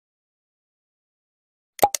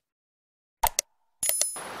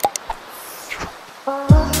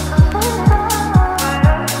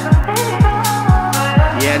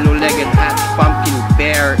Yellow-legged hatch, pumpkin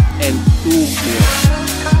pear, and 2 more.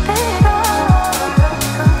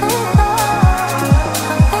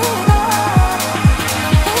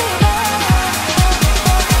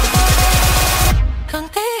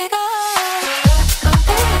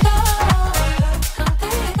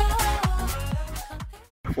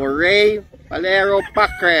 For Ray Palero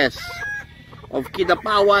Pacres of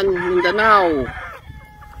Kidapawan, Mindanao.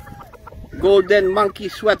 Golden Monkey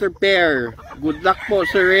Sweater Pair. Good luck po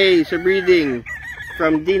Sir Ray sa breeding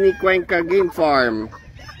from Dini Cuenca Game Farm.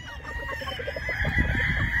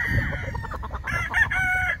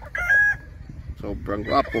 Sobrang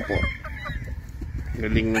gwapo po.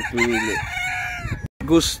 Galing ng pinili.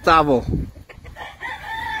 Gustavo.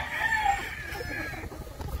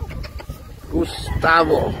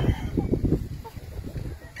 Gustavo.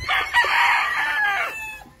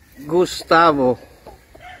 Gustavo.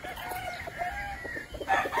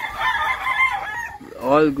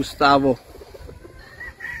 All Gustavo.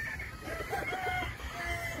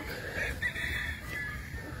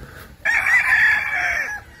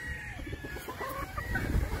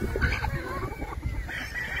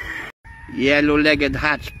 Yellow-legged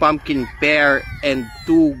hatch, pumpkin pear, and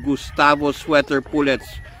 2 Gustavo sweater pullets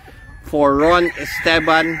for Ron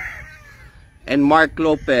Esteban and Mark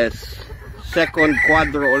Lopez. Second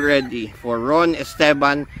quadro already for Ron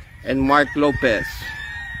Esteban and Mark Lopez.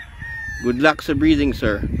 Good luck sa breeding,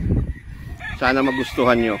 sir. Sana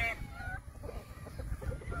magustuhan nyo.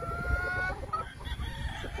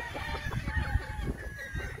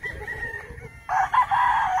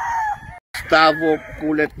 Gustavo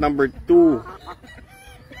pullet number 2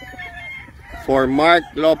 for Mark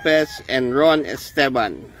Lopez and Ron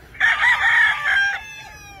Esteban.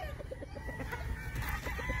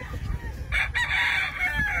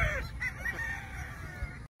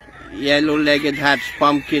 Yellow-legged hatch,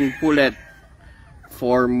 pumpkin pullet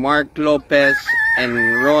for Mark Lopez and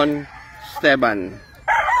Ron Esteban.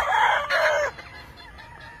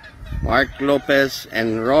 Mark Lopez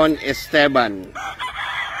and Ron Esteban.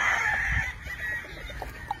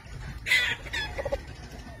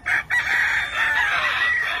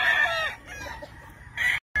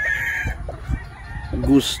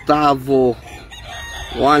 Gustavo,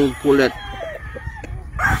 1 pullet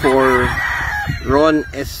for Ron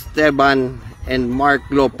Esteban and Mark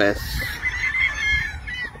Lopez.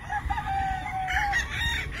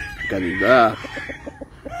 Ganda.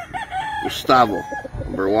 Gustavo,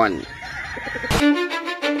 number 1.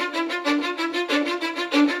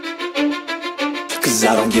 Cause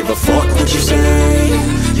I don't give a fuck what you say.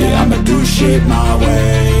 Yeah, I'ma do shit my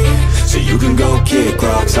way. So you can go kick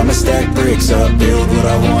rocks, I'ma stack bricks up, build what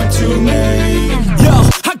I want to make. Yo,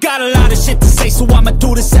 I got a lot of shit to say, so I'ma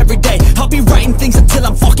do this every day. I'll be writing things until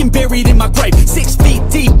I'm fucking buried in my grave. 6 feet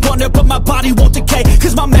deep under, but my body won't decay.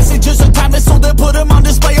 Cause my messages are